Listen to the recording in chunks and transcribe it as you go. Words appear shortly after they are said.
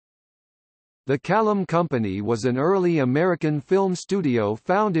The Kalem Company was an early American film studio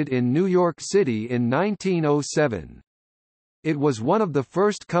founded in New York City in 1907. It was one of the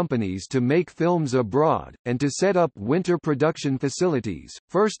first companies to make films abroad, and to set up winter production facilities,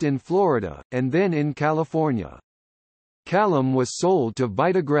 first in Florida, and then in California. Kalem was sold to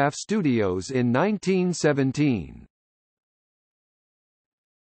Vitagraph Studios in 1917.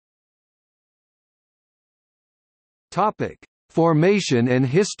 Topic: Formation and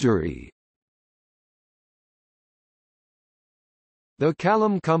history. The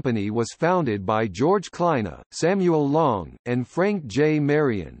Kalem Company was founded by George Kleine, Samuel Long, and Frank J.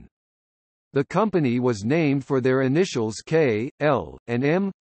 Marion. The company was named for their initials K, L, and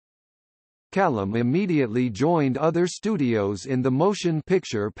M. Kalem immediately joined other studios in the Motion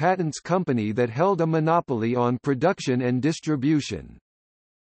Picture Patents Company that held a monopoly on production and distribution.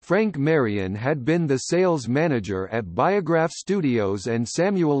 Frank Marion had been the sales manager at Biograph Studios and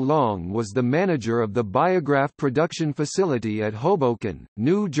Samuel Long was the manager of the Biograph production facility at Hoboken,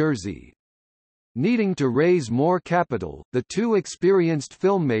 New Jersey. Needing to raise more capital, the two experienced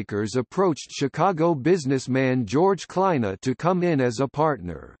filmmakers approached Chicago businessman George Kleine to come in as a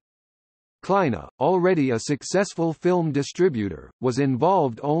partner. Kleine, already a successful film distributor, was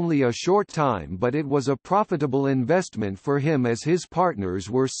involved only a short time, but it was a profitable investment for him as his partners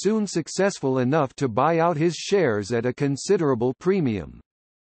were soon successful enough to buy out his shares at a considerable premium.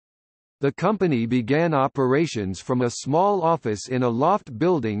 The company began operations from a small office in a loft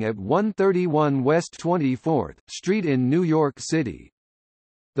building at 131 West 24th Street in New York City.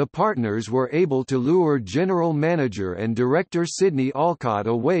 The partners were able to lure general manager and director Sidney Olcott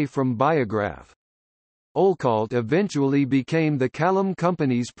away from Biograph. Olcott eventually became the Kalem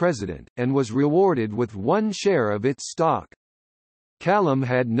Company's president, and was rewarded with 1 share of its stock. Kalem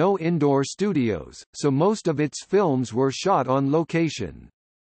had no indoor studios, so most of its films were shot on location.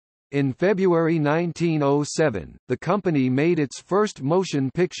 In February 1907, the company made its first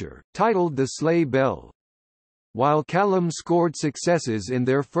motion picture, titled The Sleigh Bell. While Kalem scored successes in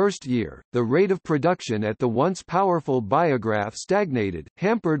their first year, the rate of production at the once powerful Biograph stagnated,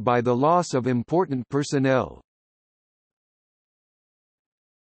 hampered by the loss of important personnel.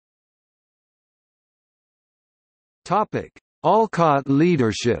 Topic: Olcott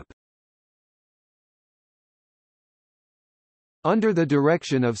leadership. Under the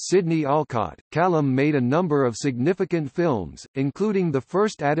direction of Sidney Olcott, Kalem made a number of significant films, including the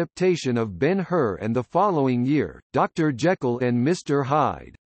first adaptation of Ben-Hur and the following year, Dr. Jekyll and Mr.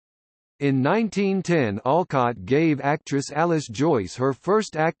 Hyde. In 1910 Olcott gave actress Alice Joyce her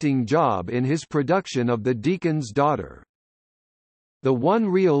first acting job in his production of The Deacon's Daughter. The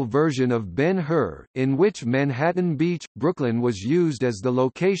one-reel version of Ben-Hur, in which Manhattan Beach, Brooklyn was used as the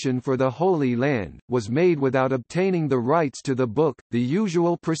location for the Holy Land, was made without obtaining the rights to the book, the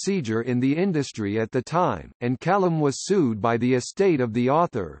usual procedure in the industry at the time, and Kalem was sued by the estate of the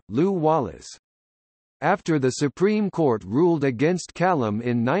author, Lew Wallace. After the Supreme Court ruled against Kalem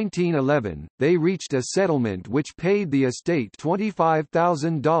in 1911, they reached a settlement which paid the estate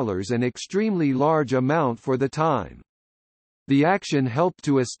 $25,000, an extremely large amount for the time. The action helped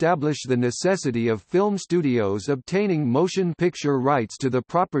to establish the necessity of film studios obtaining motion picture rights to the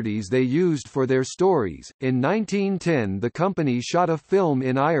properties they used for their stories. In 1910, the company shot a film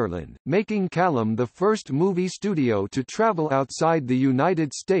in Ireland, making Kalem the first movie studio to travel outside the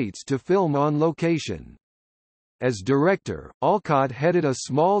United States to film on location. As director, Olcott headed a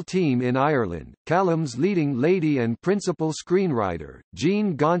small team in Ireland, Kalem's leading lady and principal screenwriter,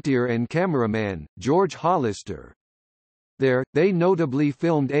 Jean Gontier, and cameraman, George Hollister. There, they notably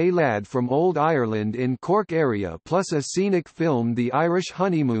filmed A Lad from Old Ireland in Cork area plus a scenic film The Irish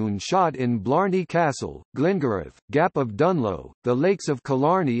Honeymoon shot in Blarney Castle, Glengariff, Gap of Dunlow, the Lakes of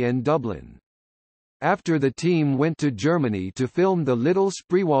Killarney and Dublin. After the team went to Germany to film The Little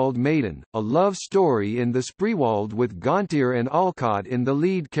Spreewald Maiden, a love story in the Spreewald with Gontier and Olcott in the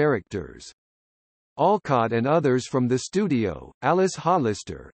lead characters. Olcott and others from the studio, Alice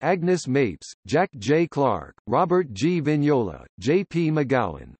Hollister, Agnes Mapes, Jack J. Clark, Robert G. Vignola, J. P.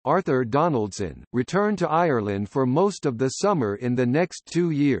 McGowan, Arthur Donaldson, returned to Ireland for most of the summer in the next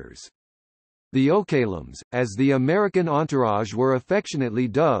 2 years. The O'Kalems, as the American entourage were affectionately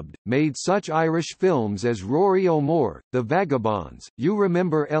dubbed, made such Irish films as Rory O'Moore, The Vagabonds, You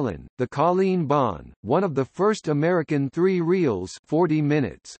Remember Ellen, The Colleen Bawn, one of the first American 3-reels 40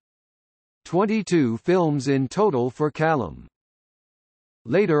 minutes. 22 films in total for Kalem.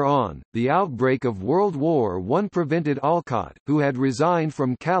 Later on, the outbreak of World War I prevented Olcott, who had resigned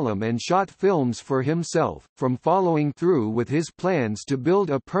from Kalem and shot films for himself, from following through with his plans to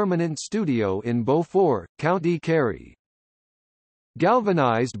build a permanent studio in Beaufort, County Kerry.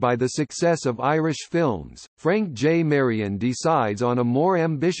 Galvanized by the success of Irish films, Frank J. Marion decides on a more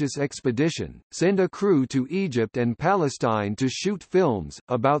ambitious expedition, send a crew to Egypt and Palestine to shoot films,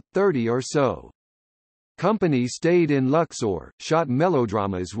 about 30 or so. Company stayed in Luxor, shot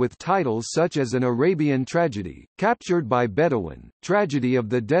melodramas with titles such as An Arabian Tragedy, Captured by Bedouin, Tragedy of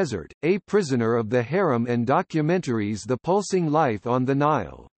the Desert, A Prisoner of the Harem and documentaries The Pulsing Life on the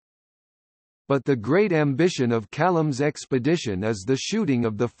Nile. But the great ambition of Kalem's expedition is the shooting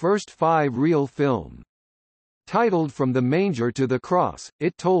of the first 5-reel film. Titled From the Manger to the Cross,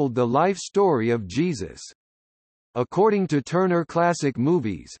 it told the life story of Jesus. According to Turner Classic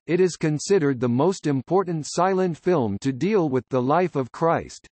Movies, it is considered the most important silent film to deal with the life of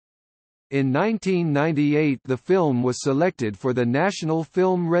Christ. In 1998 the film was selected for the National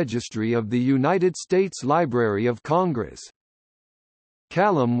Film Registry of the United States Library of Congress.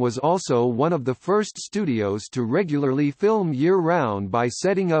 Kalem was also one of the first studios to regularly film year-round by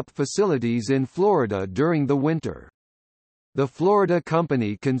setting up facilities in Florida during the winter. The Florida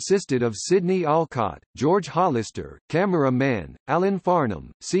company consisted of Sidney Olcott, George Hollister, cameraman, Alan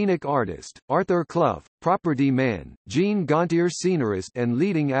Farnham, scenic artist, Arthur Clough, property man, Jean Gontier scenarist and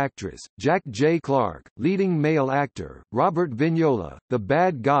leading actress, Jack J. Clark, leading male actor, Robert Vignola, the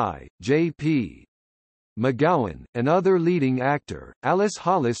bad guy, J.P. McGowan, and other leading actor, Alice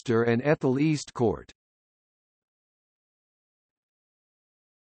Hollister and Ethel Eastcourt.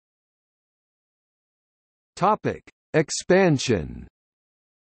 Topic: Expansion.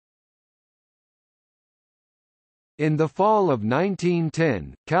 In the fall of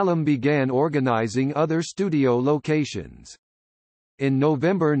 1910, Kalem began organizing other studio locations. In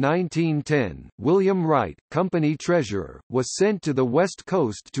November 1910, William Wright, company treasurer, was sent to the West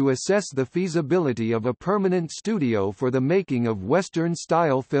Coast to assess the feasibility of a permanent studio for the making of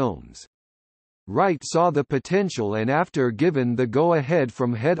Western-style films. Wright saw the potential and after given the go-ahead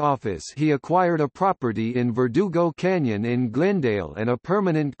from head office he acquired a property in Verdugo Canyon in Glendale and a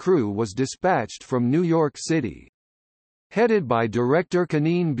permanent crew was dispatched from New York City. Headed by director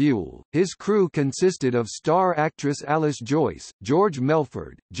Keneen Buell, his crew consisted of star actress Alice Joyce, George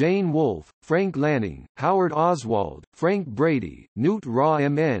Melford, Jane Wolfe, Frank Lanning, Howard Oswald, Frank Brady, Newt Raw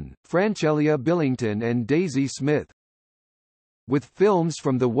M.N., Franchelia Billington and Daisy Smith. With films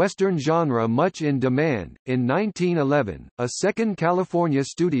from the Western genre much in demand, in 1911, a second California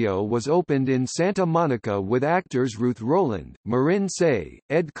studio was opened in Santa Monica with actors Ruth Rowland, Marin Say,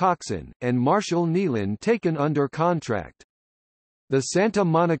 Ed Coxon, and Marshall Nealon taken under contract. The Santa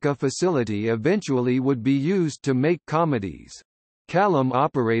Monica facility eventually would be used to make comedies. Kalem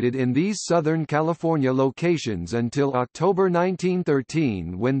operated in these Southern California locations until October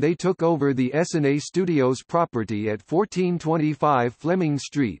 1913 when they took over the S&A Studios property at 1425 Fleming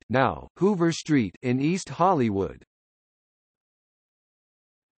Street, now Hoover Street, in East Hollywood.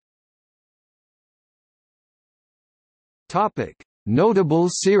 Topic: Notable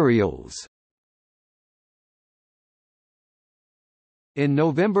serials. In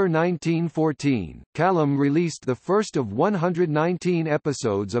November 1914, Kalem released the first of 119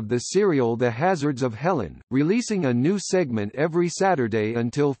 episodes of the serial The Hazards of Helen, releasing a new segment every Saturday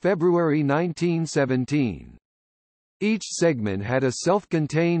until February 1917. Each segment had a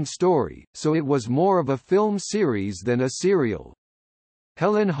self-contained story, so it was more of a film series than a serial.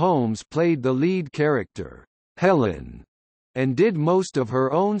 Helen Holmes played the lead character, Helen, and did most of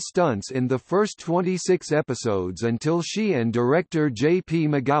her own stunts in the first 26 episodes until she and director J.P.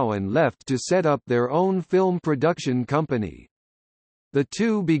 McGowan left to set up their own film production company. The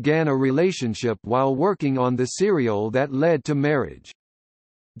two began a relationship while working on the serial that led to marriage.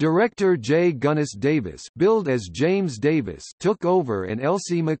 Director J. Gunnis Davis, billed as James Davis, took over and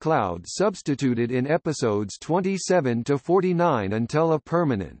Elsie MacLeod substituted in episodes 27 to 49 until a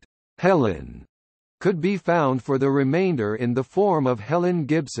permanent Helen could be found for the remainder in the form of Helen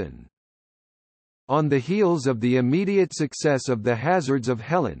Gibson. On the heels of the immediate success of The Hazards of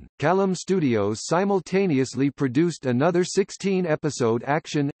Helen, Kalem Studios simultaneously produced another 16-episode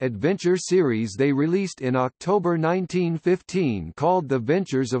action-adventure series they released in October 1915 called The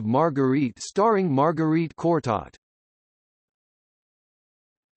Ventures of Marguerite starring Marguerite Courtot.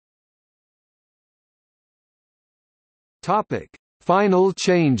 Topic: Final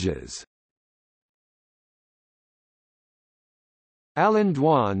changes. Alan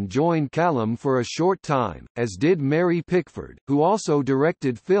Dwan joined Kalem for a short time, as did Mary Pickford, who also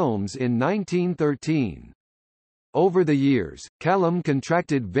directed films in 1913. Over the years, Kalem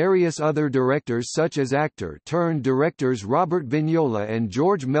contracted various other directors such as actor-turned-directors Robert Vignola and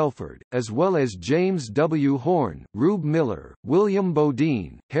George Melford, as well as James W. Horn, Rube Miller, William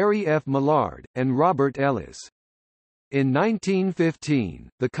Bodine, Harry F. Millard, and Robert Ellis. In 1915,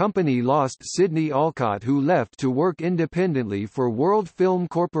 the company lost Sidney Olcott, who left to work independently for World Film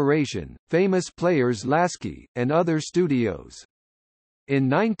Corporation, Famous Players Lasky, and other studios. In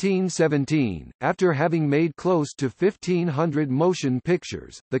 1917, after having made close to 1,500 motion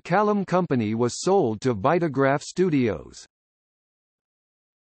pictures, the Kalem Company was sold to Vitagraph Studios.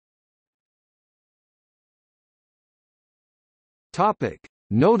 Topic: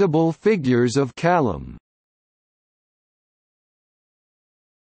 Notable figures of Kalem.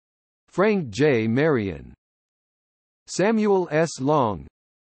 Frank J. Marion, Samuel S. Long,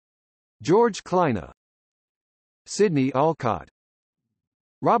 George Kleine, Sidney Olcott,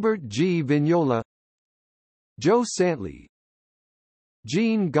 Robert G. Vignola, Joe Santley,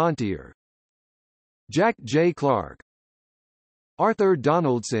 Jean Gontier, Jack J. Clark, Arthur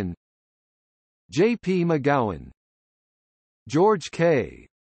Donaldson, J. P. McGowan, George K.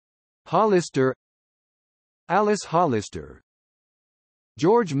 Hollister, Alice Hollister,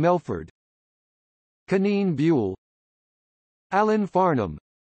 George Melford, Caneen Buell, Alan Farnham,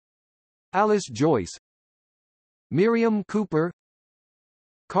 Alice Joyce, Miriam Cooper,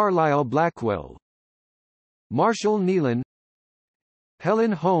 Carlisle Blackwell, Marshall Nealon,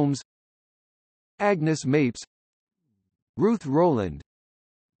 Helen Holmes, Agnes Mapes, Ruth Rowland,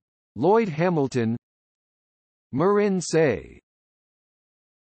 Lloyd Hamilton, Marin Say.